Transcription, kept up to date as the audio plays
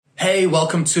Hey,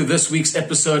 welcome to this week's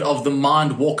episode of the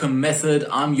Mind Walker Method.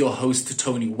 I'm your host,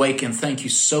 Tony Wake, and thank you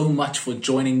so much for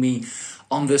joining me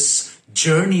on this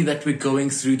journey that we're going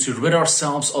through to rid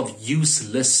ourselves of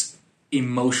useless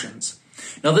emotions.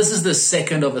 Now, this is the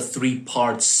second of a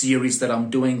three-part series that I'm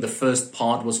doing. The first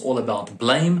part was all about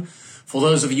blame. For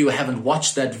those of you who haven't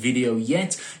watched that video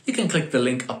yet, you can click the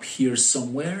link up here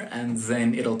somewhere, and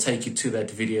then it'll take you to that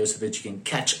video so that you can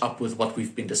catch up with what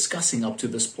we've been discussing up to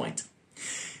this point.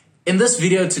 In this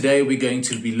video today, we're going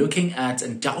to be looking at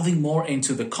and delving more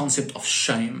into the concept of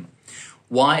shame.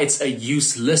 Why it's a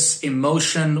useless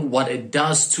emotion, what it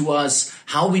does to us,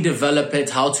 how we develop it,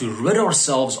 how to rid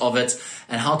ourselves of it,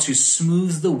 and how to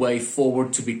smooth the way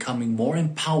forward to becoming more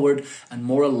empowered and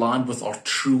more aligned with our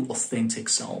true, authentic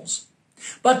selves.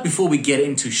 But before we get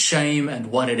into shame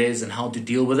and what it is and how to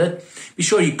deal with it, be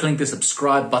sure you click the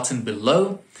subscribe button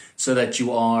below so that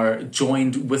you are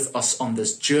joined with us on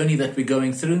this journey that we're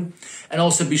going through. And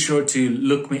also be sure to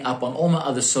look me up on all my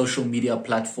other social media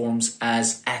platforms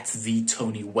as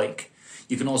 @TheTonyWake.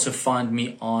 You can also find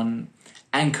me on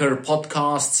Anchor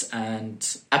Podcasts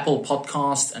and Apple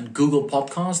Podcasts and Google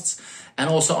Podcasts, and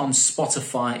also on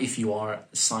Spotify if you are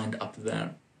signed up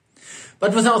there.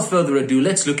 But without further ado,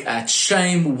 let's look at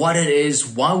shame, what it is,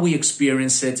 why we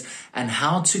experience it, and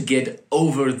how to get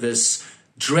over this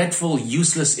dreadful,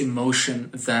 useless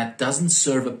emotion that doesn't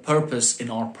serve a purpose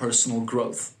in our personal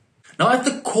growth. Now, at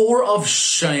the core of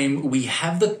shame, we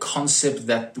have the concept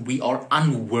that we are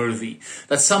unworthy,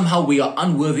 that somehow we are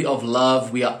unworthy of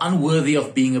love, we are unworthy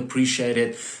of being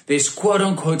appreciated. There's quote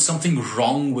unquote something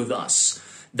wrong with us.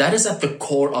 That is at the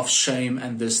core of shame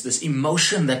and this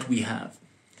emotion that we have.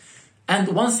 And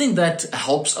one thing that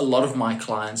helps a lot of my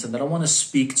clients, and that I want to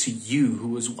speak to you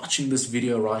who is watching this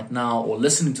video right now or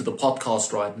listening to the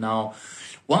podcast right now,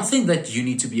 one thing that you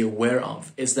need to be aware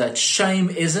of is that shame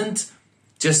isn't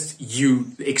just you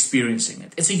experiencing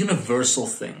it. It's a universal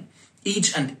thing.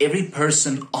 Each and every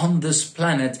person on this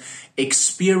planet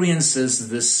experiences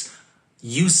this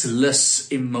useless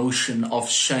emotion of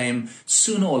shame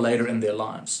sooner or later in their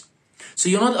lives. So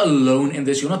you're not alone in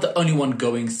this. You're not the only one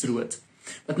going through it.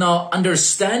 But now,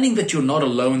 understanding that you're not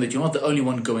alone, that you're not the only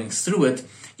one going through it,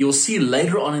 you'll see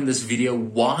later on in this video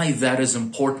why that is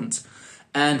important.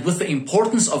 And with the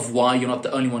importance of why you're not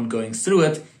the only one going through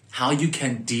it, how you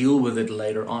can deal with it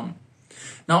later on.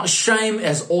 Now, shame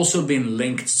has also been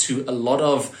linked to a lot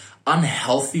of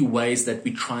unhealthy ways that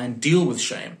we try and deal with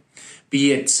shame.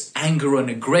 Be it anger and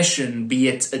aggression, be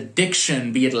it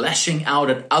addiction, be it lashing out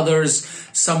at others.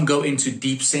 Some go into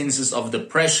deep senses of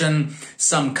depression.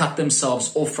 Some cut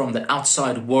themselves off from the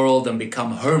outside world and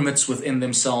become hermits within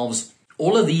themselves.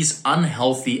 All of these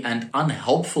unhealthy and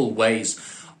unhelpful ways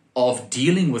of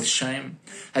dealing with shame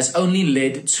has only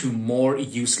led to more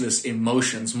useless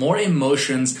emotions, more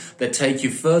emotions that take you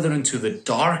further into the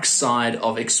dark side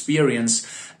of experience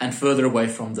and further away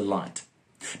from the light.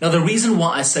 Now, the reason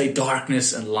why I say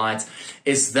darkness and light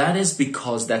is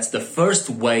because that's the first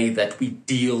way that we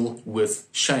deal with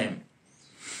shame.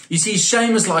 You see,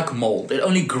 shame is like mold. It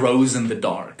only grows in the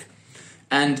dark.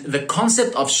 And the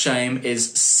concept of shame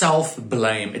is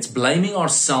self-blame. It's blaming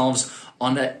ourselves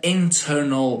on an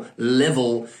internal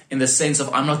level in the sense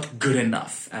of I'm not good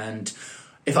enough. And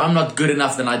if I'm not good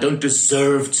enough, then I don't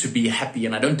deserve to be happy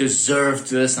and I don't deserve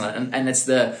this. And it's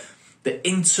the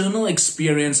internal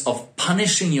experience of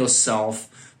punishing yourself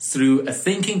through a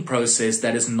thinking process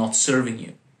that is not serving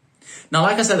you. Now,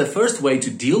 like I said, the first way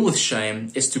to deal with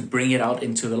shame is to bring it out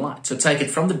into the light. So take it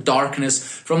from the darkness,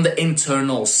 from the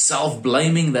internal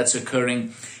self-blaming that's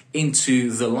occurring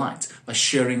into the light by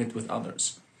sharing it with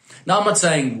others. Now, I'm not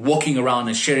saying walking around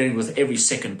and sharing it with every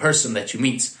second person that you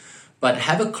meet, but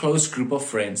have a close group of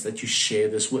friends that you share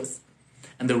this with.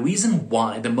 And the reason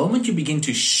why, the moment you begin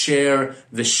to share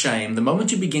the shame, the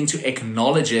moment you begin to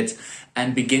acknowledge it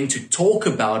and begin to talk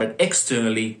about it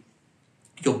externally,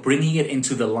 you're bringing it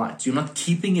into the light. You're not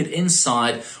keeping it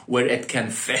inside where it can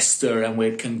fester and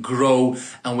where it can grow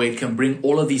and where it can bring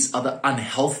all of these other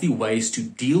unhealthy ways to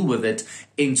deal with it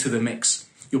into the mix.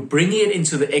 You're bringing it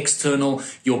into the external,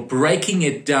 you're breaking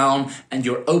it down, and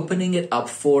you're opening it up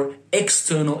for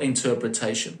external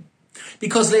interpretation.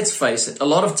 Because let's face it, a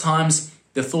lot of times,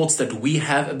 the thoughts that we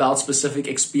have about specific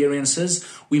experiences,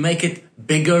 we make it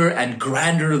bigger and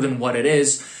grander than what it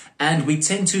is, and we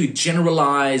tend to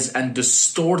generalize and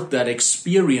distort that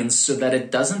experience so that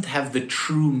it doesn't have the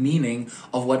true meaning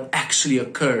of what actually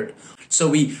occurred. So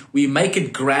we make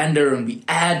it grander and we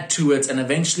add to it, and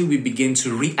eventually we begin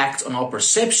to react on our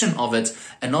perception of it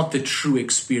and not the true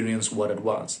experience what it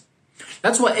was.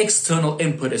 That's why external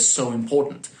input is so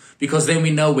important. because then we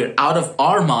know we're out of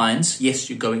our minds. Yes,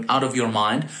 you're going out of your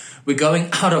mind. We're going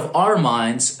out of our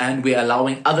minds and we're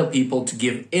allowing other people to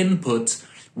give input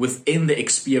within the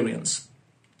experience.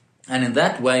 And in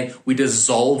that way, we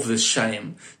dissolve the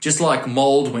shame. Just like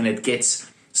mold, when it gets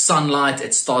sunlight,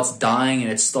 it starts dying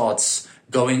and it starts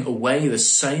going away. The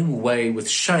same way with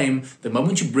shame, the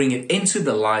moment you bring it into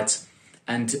the light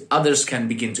and others can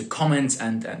begin to comment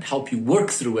and help you work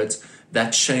through it,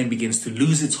 that shame begins to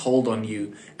lose its hold on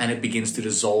you and it begins to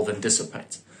dissolve and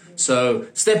dissipate. So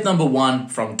step number 1,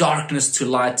 from darkness to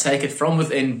light, take it from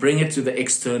within, bring it to the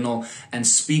external, and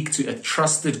speak to a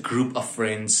trusted group of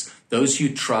friends, those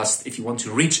you trust. If you want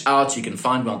to reach out, you can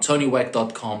find me on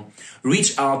TonyWake.com.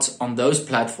 Reach out on those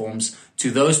platforms to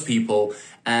those people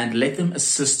and let them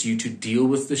assist you to deal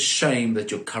with the shame that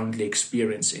you're currently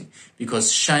experiencing.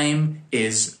 Because shame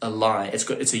is a lie.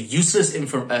 It's a useless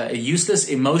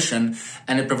emotion,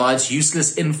 and it provides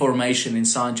useless information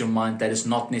inside your mind that is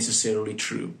not necessarily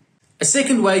true. A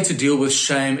second way to deal with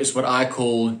shame is what I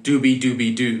call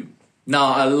doobie-doobie-doo.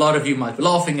 Now, a lot of you might be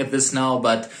laughing at this now,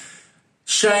 but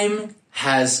shame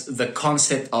has the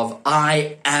concept of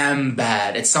I am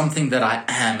bad. It's something that I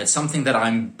am. It's something that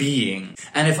I'm being.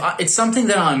 And if it's something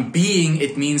that I'm being,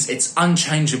 it means it's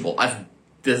unchangeable.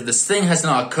 This thing has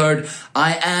now occurred.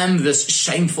 I am this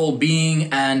shameful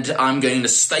being and I'm going to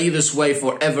stay this way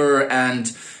forever,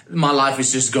 and my life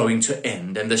is just going to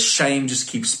end. And the shame just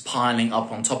keeps piling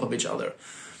up on top of each other.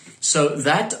 So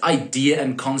that idea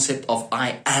and concept of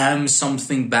I am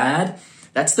something bad,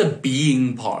 that's the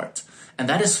being part. And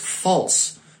that is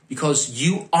false, because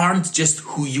you aren't just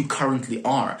who you currently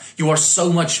are. You are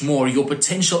so much more. Your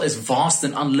potential is vast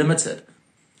and unlimited.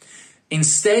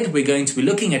 Instead, we're going to be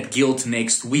looking at guilt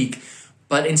next week.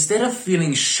 But instead of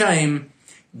feeling shame,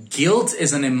 guilt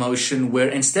is an emotion where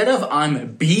instead of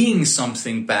I'm being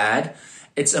something bad,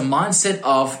 it's a mindset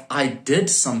of I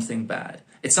did something bad.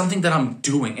 It's something that I'm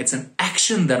doing. It's an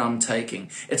action that I'm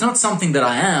taking. It's not something that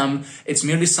I am. It's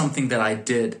merely something that I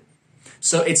did.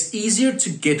 So it's easier to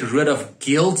get rid of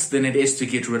guilt than it is to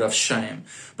get rid of shame.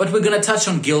 But we're going to touch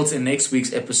on guilt in next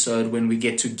week's episode when we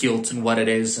get to guilt and what it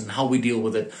is and how we deal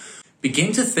with it.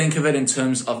 Begin to think of it in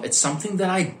terms of it's something that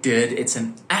I did. It's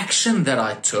an action that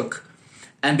I took.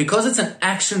 And because it's an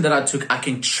action that I took, I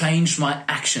can change my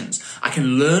actions. I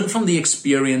can learn from the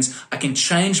experience. I can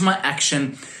change my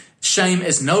action. Shame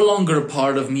is no longer a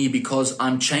part of me because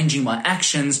I'm changing my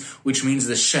actions, which means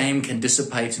the shame can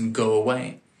dissipate and go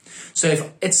away. So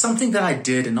if it's something that I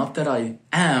did and not that I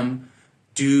am,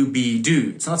 do.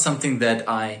 It's not something that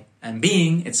I am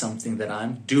being, it's something that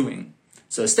I'm doing.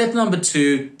 So step number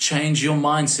 2, change your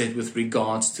mindset with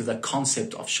regards to the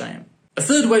concept of shame. A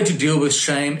third way to deal with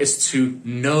shame is to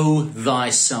know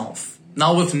thyself.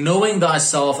 Now, with knowing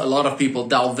thyself, a lot of people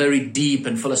delve very deep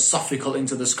and philosophical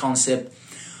into this concept.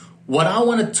 What I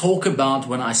want to talk about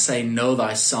when I say know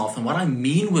thyself, and what I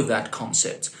mean with that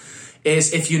concept,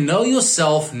 is if you know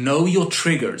yourself, know your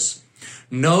triggers.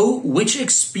 Know which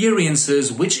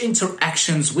experiences, which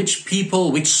interactions, which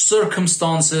people, which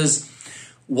circumstances,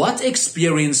 what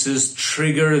experiences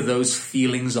trigger those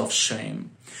feelings of shame.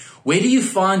 Where do you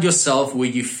find yourself where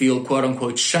you feel quote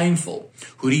unquote shameful?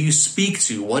 Who do you speak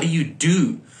to? What do you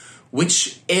do?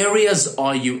 Which areas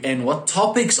are you in? What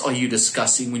topics are you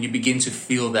discussing when you begin to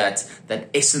feel that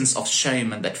essence of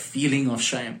shame and that feeling of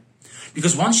shame?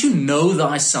 Because once you know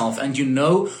thyself and you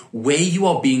know where you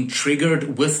are being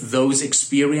triggered with those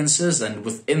experiences and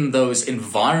within those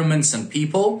environments and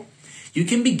people, you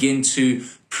can begin to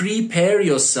prepare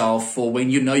yourself for when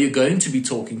you know you're going to be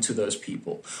talking to those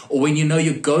people, or when you know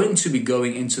you're going to be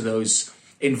going into those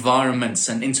environments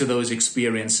and into those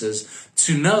experiences,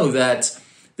 to know that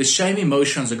the shame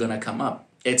emotions are going to come up.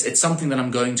 It's something that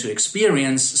I'm going to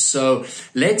experience. So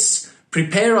let's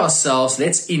prepare ourselves.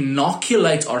 Let's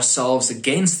inoculate ourselves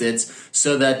against it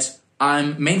so that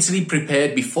I'm mentally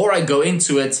prepared before I go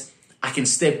into it. I can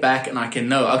step back and I can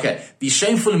know, okay, these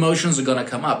shameful emotions are going to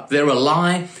come up. They're a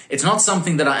lie. It's not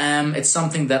something that I am. It's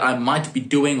something that I might be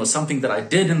doing or something that I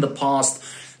did in the past.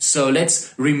 So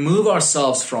let's remove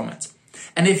ourselves from it.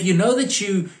 And if you know that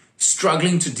you're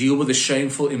struggling to deal with the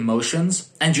shameful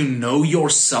emotions and you know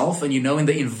yourself and you know in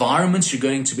the environments you're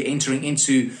going to be entering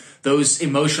into, those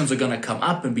emotions are going to come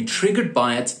up and be triggered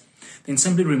by it, then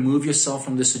simply remove yourself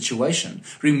from the situation.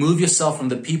 Remove yourself from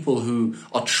the people who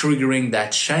are triggering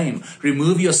that shame.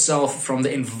 Remove yourself from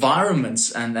the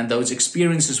environments and those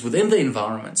experiences within the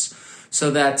environments so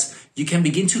that you can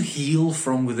begin to heal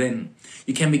from within.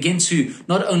 You can begin to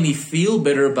not only feel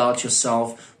better about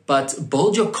yourself, but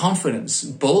build your confidence,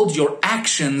 build your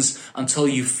actions until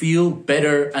you feel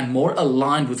better and more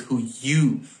aligned with who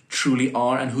you truly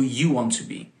are and who you want to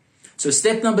be. So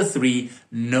step number 3,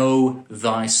 know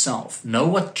thyself. Know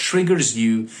what triggers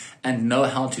you and know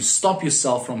how to stop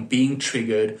yourself from being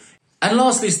triggered. And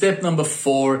lastly, step number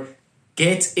 4,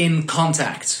 get in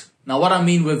contact. Now, what I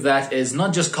mean with that is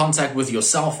not just contact with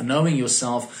yourself, knowing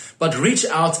yourself, but reach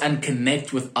out and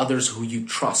connect with others who you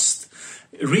trust.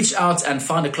 Reach out and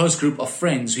find a close group of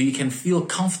friends who you can feel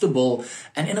comfortable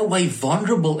and in a way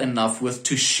vulnerable enough with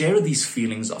to share these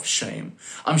feelings of shame.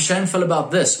 I'm shameful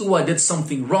about this. I did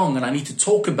something wrong and I need to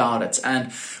talk about it.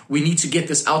 And we need to get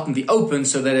this out in the open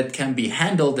so that it can be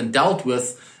handled and dealt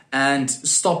with and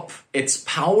stop its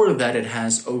power that it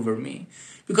has over me.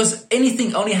 Because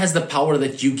anything only has the power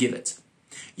that you give it.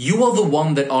 You are the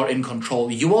one that are in control.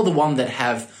 You are the one that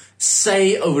have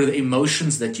say over the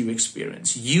emotions that you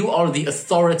experience. You are the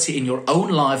authority in your own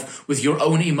life with your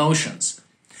own emotions.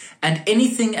 And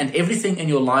anything and everything in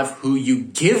your life who you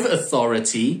give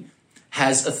authority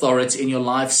has authority in your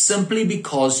life simply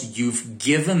because you've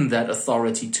given that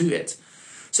authority to it.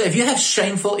 So if you have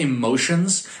shameful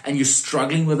emotions and you're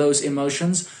struggling with those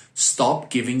emotions,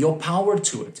 stop giving your power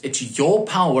to it. It's your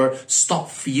power. Stop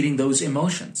feeding those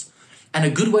emotions. And a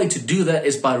good way to do that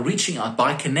is by reaching out,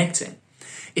 by connecting.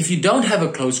 If you don't have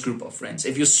a close group of friends,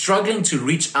 if you're struggling to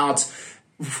reach out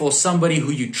for somebody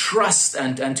who you trust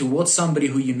and towards somebody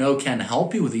who you know can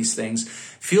help you with these things,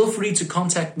 feel free to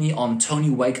contact me on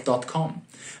tonywake.com.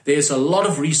 There's a lot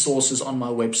of resources on my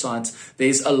website.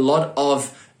 There's a lot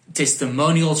of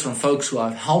testimonials from folks who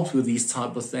I've helped with these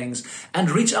type of things, and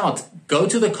reach out. Go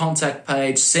to the contact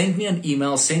page, send me an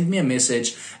email, send me a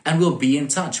message, and we'll be in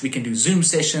touch. We can do Zoom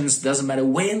sessions. Doesn't matter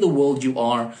where in the world you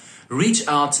are. Reach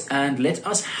out and let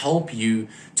us help you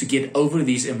to get over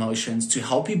these emotions, to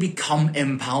help you become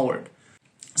empowered.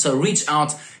 So reach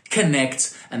out,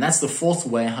 connect, and that's the 4th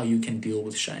way how you can deal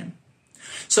with shame.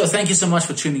 So thank you so much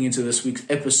for tuning into this week's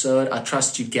episode. I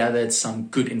trust you gathered some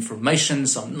good information,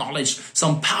 some knowledge,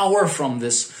 some power from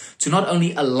this to not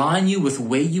only align you with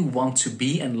where you want to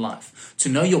be in life, to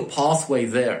know your pathway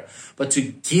there, but to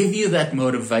give you that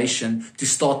motivation to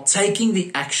start taking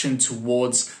the action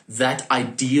towards that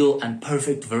ideal and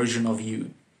perfect version of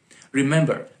you.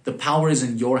 Remember, the power is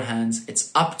in your hands.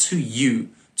 It's up to you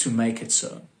to make it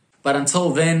so. But until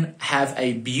then, have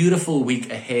a beautiful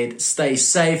week ahead. Stay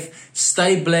safe,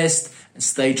 stay blessed, and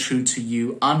stay true to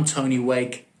you. I'm Tony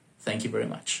Wake. Thank you very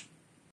much.